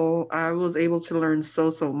beautiful. I was able to learn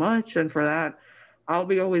so much. And for that, I'll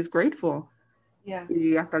be always grateful. Yeah.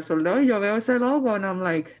 Y hasta el sol de hoy yo veo ese logo and I'm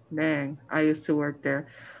like, dang, I used to work there.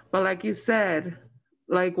 But like you said,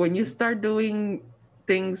 like when you start doing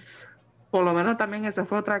things, por lo menos también esa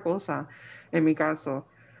fue otra cosa en mi caso.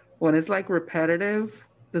 When it's like repetitive,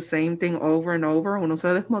 the same thing over and over, uno se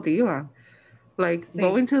desmotiva. Like Sí.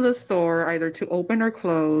 going to the store either to open or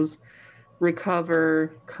close,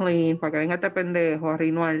 recover, clean, para que venga este pendejo,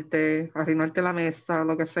 arruinarte la mesa,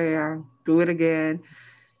 lo que sea, do it again.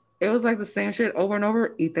 It was like the same shit over and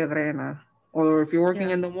over, y te drena. Or if you're working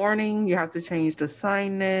Yeah. in the morning, you have to change the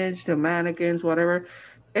signage, the mannequins, whatever.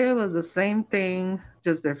 It was the same thing,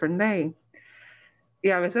 just different day. Y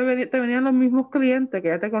a veces te venían los mismos clientes que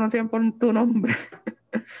ya te conocían por tu nombre.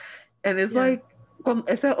 And it's Yeah. like,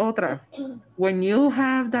 esa otra. When you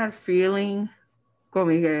have that feeling,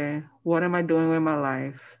 como que, what am I doing with my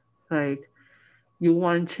life? Like, you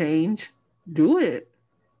want change? Do it.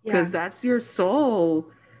 Yeah. Because that's your soul,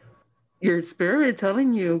 your spirit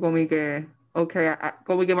telling you, como que, okay,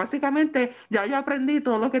 como que básicamente ya yo aprendí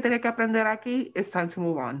todo lo que tenía que aprender aquí, it's time to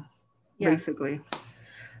move on, Yeah. basically.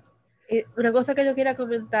 Una cosa que yo quiera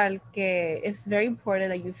comentar que it's very important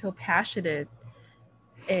that you feel passionate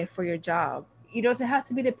for your job. You don't have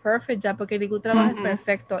to be the perfect job porque ningún trabajo es Mm-hmm.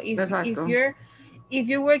 perfecto. If Exacto.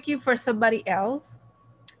 you're working for somebody else,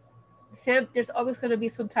 there's always going to be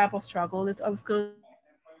some type of struggle. There's always going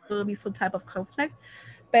to be some type of conflict.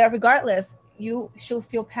 But regardless, you should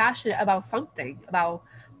feel passionate about something. About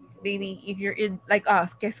maybe if you're in like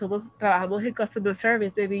us, que somos trabajamos in customer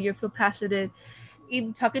service, maybe you feel passionate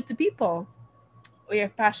in talking to people, or you're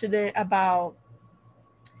passionate about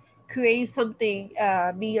create something,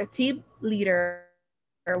 be a team leader,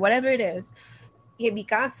 whatever it is. In mi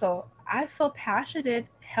caso, I feel passionate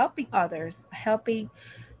helping others, helping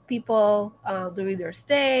people during their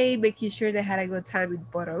stay, making sure they had a good time in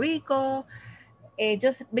Puerto Rico, and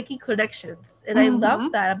just making connections. And I love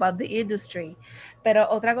Mm-hmm. that about the industry. Pero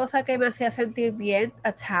otra cosa que me hacía sentir bien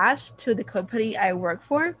attached to the company I work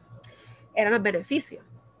for eran los beneficios,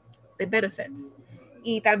 the benefits.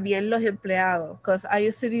 Y también los empleados, because I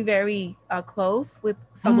used to be very close with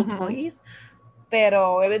some Mm-hmm. employees,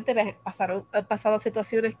 pero obviamente han pasado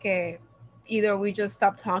situaciones que either we just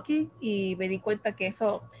stopped talking y me di cuenta que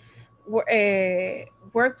eso,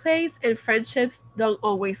 workplace and friendships don't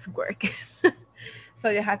always work. So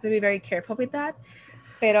you have to be very careful with that.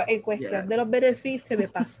 Pero en cuestión Yes. de los beneficios, me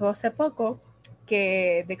pasó hace poco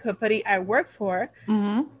que the company I work for,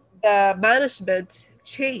 Mm-hmm. the management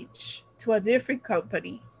changed to a different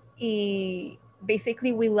company. Y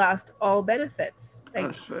basically we lost all benefits. Oh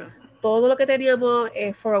Like shit. todo lo que teníamos,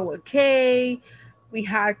 401k, we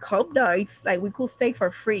had comp nights, like we could stay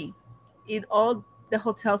for free in all the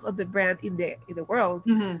hotels of the brand in the world.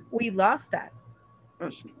 Mm-hmm. We lost that. Oh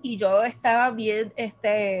shit. Y yo estaba bien,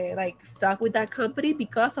 like stuck with that company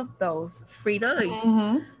because of those free nights.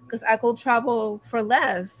 Mm-hmm. Because I could travel for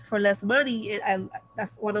less money. And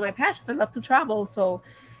that's one of my passions. I love to travel, so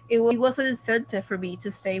it was an incentive for me to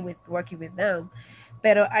stay with working with them.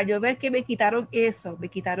 Pero al yo ver que me quitaron eso, me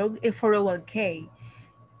quitaron el 401k,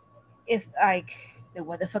 it's like, then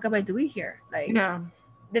what the fuck am I doing here? Like, Yeah.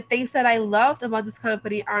 the things that I loved about this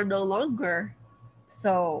company are no longer.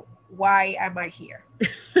 So why am I here?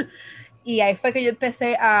 Y ahí fue que yo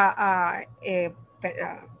empecé a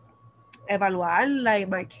evaluar like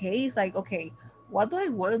my case, like, okay, what do I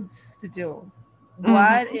want to do? Mm-hmm.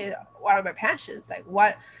 What are my passions? Like,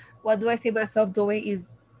 what do I see myself doing in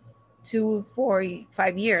 2, 4,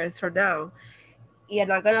 5 years from now? Y I'm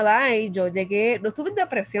not gonna lie, yo llegué, no estuve en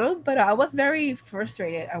depresión, but I was very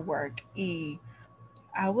frustrated at work. Y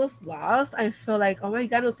I was lost. I feel like, oh my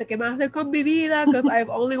God, no sé qué más hacer con mi vida because I've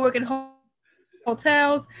only worked in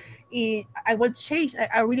hotels. Y I want change.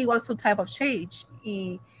 I really want some type of change.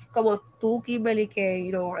 Y como tú, Kimberly,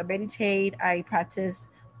 que, I meditate, I practice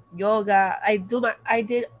yoga. I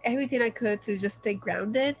did everything I could to just stay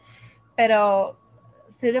grounded. Pero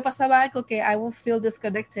se me pasaba algo que I will feel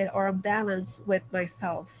disconnected or unbalanced with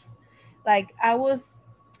myself. Like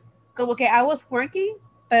como que I was working,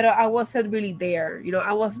 but I wasn't really there.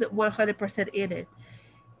 I wasn't 100% in it.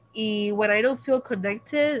 Y when I don't feel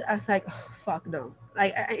connected, I was like, oh, fuck no.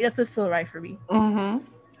 Like, it doesn't feel right for me. Mm-hmm.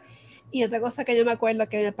 Y otra cosa que yo me acuerdo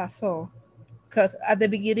que me pasó, because at the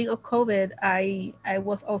beginning of COVID, I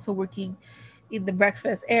was also working in the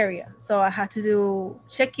breakfast area. So I had to do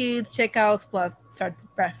check-ins, check-outs, plus start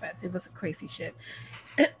breakfast. It was a crazy shit.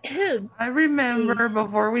 I remember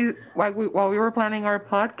before while we were planning our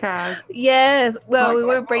podcast, Yes. Well, like we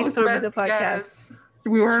were all those brainstorming the podcast. yes,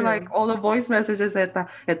 we were like True. all the voice messages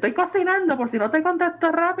estoy cocinando por si no te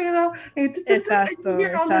contesto rápido. And you Exacto,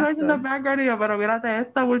 hear all the noise in the exacto. background y yo, pero mírate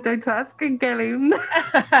esta multitasking, qué linda.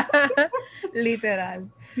 Literal.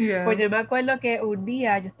 Yeah. Pues yo me acuerdo que un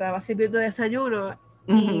día yo estaba sirviendo desayuno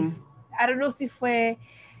y Mm-hmm. I don't know si fue,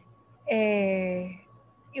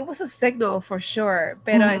 it was a signal for sure,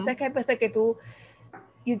 pero Mm-hmm. este que pensé que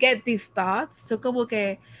you get these thoughts, son como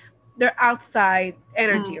que they're outside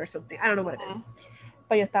energy or something, I don't know what it is.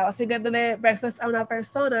 Pues yo estaba sirviéndole breakfast a una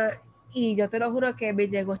persona y yo te lo juro que me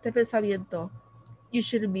llegó este pensamiento, you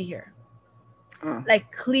shouldn't be here.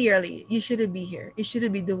 Like, clearly, you shouldn't be here. You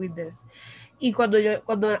shouldn't be doing this. Y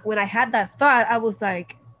when I had that thought, I was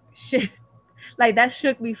like, shit. Like, that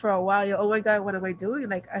shook me for a while. Oh my God, what am I doing?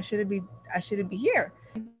 Like, I shouldn't be here.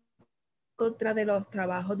 Contra de los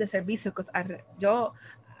trabajos de servicio, because yo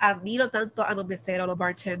admiro tanto a los meseros, los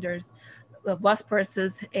bartenders, the bus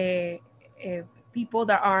persons, people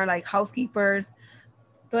that are like housekeepers.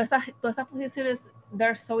 Todas esas posiciones,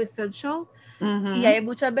 they're so essential. Y hay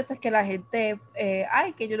muchas veces que la gente,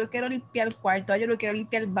 ay, que yo no quiero limpiar el cuarto, yo no quiero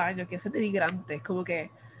limpiar el baño, que eso es denigrante. Como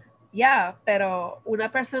que, pero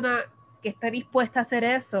una persona que está dispuesta a hacer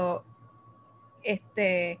eso,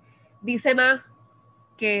 dice más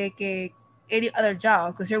que any other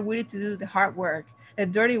job, because you're willing to do the hard work, the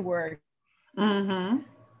dirty work.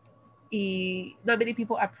 Y not many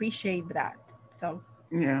people appreciate that. So,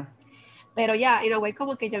 yeah. Pero in a way,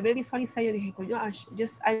 como que yo me visualicé, yo dije, coño, I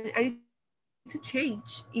need to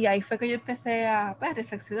change. Y ahí fue que yo empecé a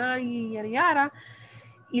reflexionar y yara.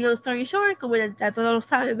 Y long story short, como ya todos lo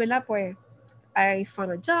saben, ¿verdad? Pues I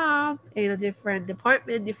found a job in a different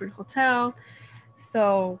department, different hotel.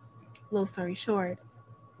 So, long story short,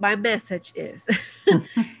 my message is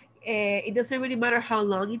it doesn't really matter how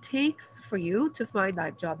long it takes for you to find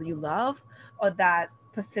that job that you love or that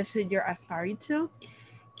position you're aspiring to.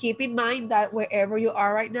 keep in mind that wherever you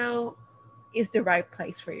are right now is the right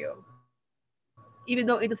place for you. Even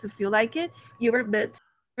though it doesn't feel like it, you were meant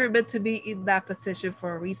to be in that position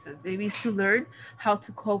for a reason. Maybe it's to learn how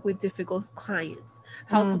to cope with difficult clients,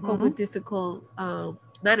 how to cope Mm-hmm. with difficult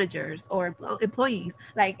managers or employees.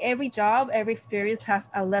 Like every job, every experience has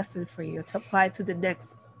a lesson for you to apply to the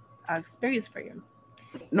next experience for you.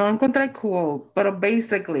 No encontré cool, pero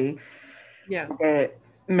basically, Yeah.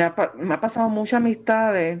 me ha pasado muchas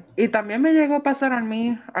amistades y también me llegó a pasar a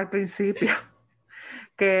mí al principio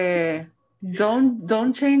que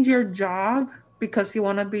don't change your job because you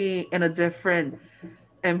want to be in a different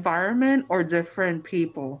environment or different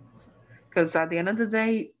people. Because at the end of the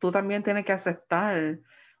day, tú también tienes que aceptar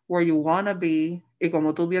where you want to be. Y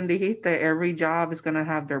como tú bien dijiste, every job is going to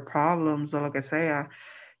have their problems o lo que sea.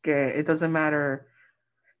 Que it doesn't matter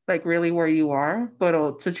like really where you are,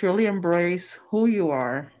 but to truly embrace who you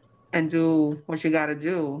are and do what you got to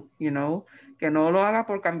do, you know. Que no lo haga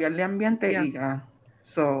por cambiar de ambiente Yeah. y ya.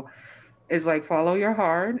 So it's like follow your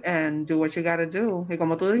heart and do what you got to do. Y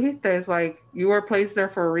como tú dijiste, it's like you were placed there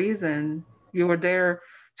for a reason. You were there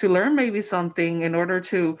to learn maybe something in order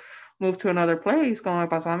to move to another place, como me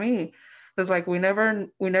pasó a mí. It's like we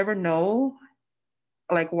never know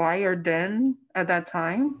like why or then at that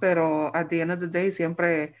time, pero at the end of the day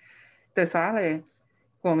siempre te sale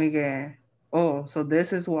como que, oh, so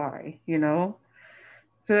this is why, you know?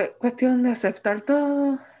 So, cuestión de aceptar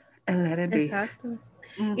todo and let it be. Exacto.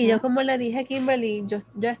 Y Mm-hmm. yo como le dije a Kimberly, yo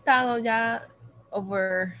he estado ya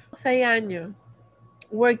over 6 años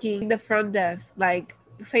working the front desk, like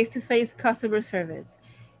face-to-face customer service.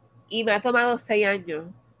 Y me ha tomado 6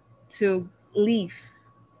 años to leave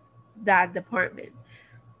that department.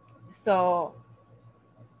 So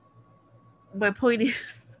my point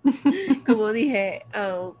is, como dije,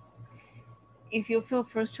 if you feel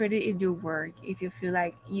frustrated in your work, if you feel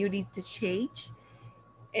like you need to change,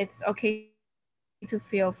 it's okay to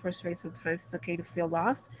feel frustrated sometimes. It's okay to feel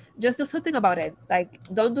lost. Just do something about it. Like,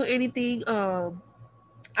 don't do anything a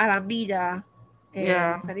la milla.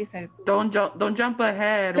 Yeah. ¿Cómo se dice? Don't jump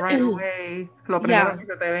ahead right away. Lo primero Yeah. que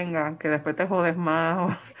se te venga, que después te jodes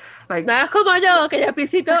más. Like, Nada como yo, que yo al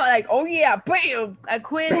principio, like, oh yeah, bam, I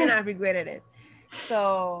quit and I regretted it.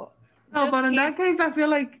 So no, just but in keep, that case, I feel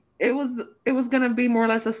like it was gonna be more or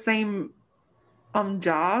less the same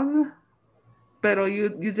job, but you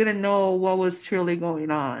didn't know what was truly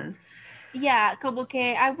going on. yeah, como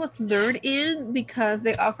que I was lured in because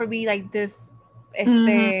they offered me like this,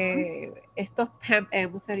 Mm-hmm. estos,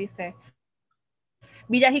 ¿cómo se dice?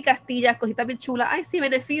 Villas y castillas, cositas bien chulas. Ay, sí,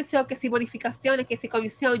 beneficio, que si bonificaciones, que si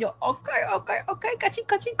comisión. Yo, ok, cachín,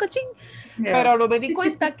 cachín, cachín. Yeah. Pero no me di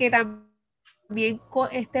cuenta que también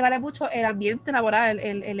vale mucho el ambiente laboral,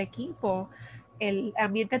 el equipo, el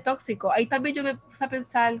ambiente tóxico. Ahí también yo me puse a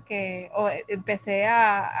pensar que, o empecé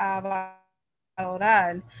a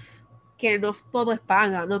valorar que no todo es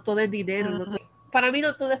paga, no todo es dinero. Mm-hmm. Para mí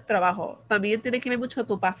no todo es trabajo. También tiene que ver mucho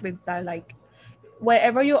tu paz mental. Like,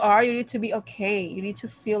 wherever you are, you need to be okay. You need to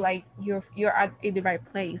feel like in the right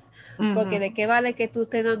place. Porque Mm-hmm. de qué vale que tú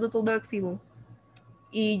estés dando tu máximo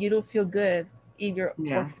y you don't feel good in your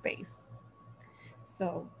Yeah. workspace.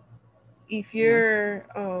 So if Yeah.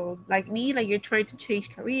 you're like me, like you're trying to change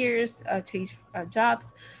careers, change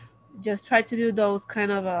jobs, just try to do those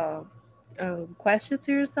kind of questions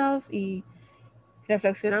to yourself y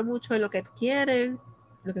reflexiona mucho en lo que tú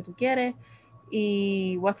quieres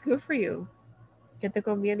y what's good for you, qué te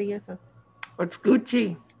conviene y eso. What's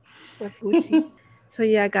Gucci? What's Gucci? So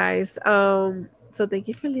yeah, guys. So thank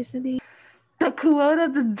you for listening. The quote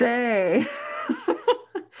of the day.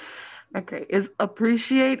 Okay, is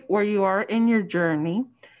appreciate where you are in your journey,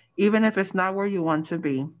 even if it's not where you want to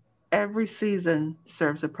be. Every season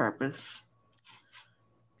serves a purpose.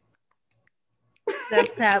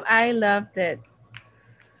 That clap, I loved it.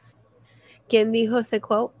 ¿Quién dijo ese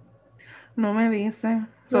quote? No me dice. No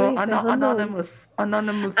So dice, unknown. anonymous.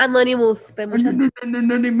 Anonymous. Anonymous. Pues muchas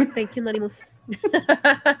Anonymous. thank you, Anonymous.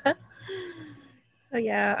 So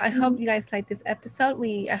yeah, I hope you guys like this episode.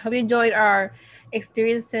 I hope you enjoyed our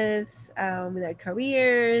experiences with our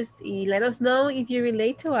careers. Y let us know if you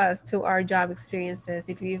relate to us to our job experiences.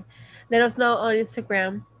 If you let us know on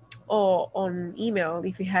Instagram or on email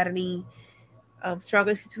if you had any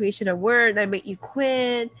struggling situation at work that made you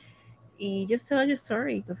quit. Y just tell us your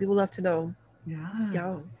story because we would love to know. Yeah.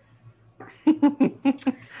 Yo.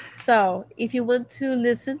 So if you want to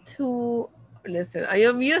listen, I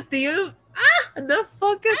am used to you. I'm not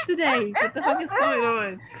focused today. What the fuck is going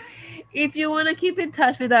on? If you want to keep in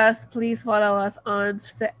touch with us, please follow us on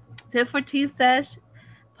 1014 Sesh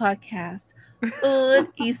Podcast on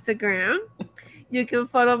Instagram. You can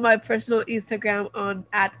follow my personal Instagram on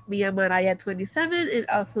at miamaraya27 and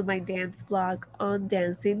also my dance blog on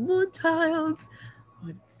Dancing Moonchild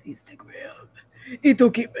on Instagram. Ito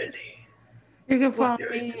Kimberly. You can What's follow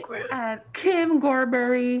your me Instagram? at Kim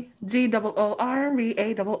Gorbury, GOORVARY.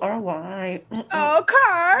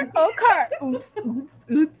 Okay. Oots, oots,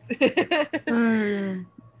 oots. Mm.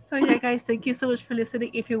 So yeah, guys, thank you so much for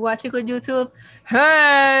listening. If you're watching on YouTube,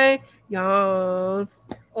 hey, y'all.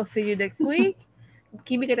 I'll see you next week.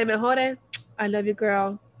 Kimi, que te mejore. I love you,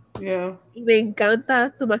 girl. Yeah. Y me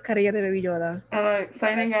encanta tu mascarilla de Baby Yoda. All right,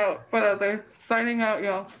 signing out. What other? Signing out,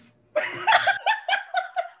 y'all.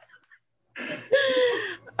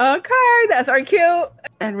 Okay, that's our cue.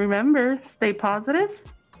 And remember, stay positive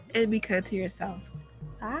And be kind to yourself.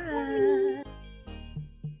 Bye.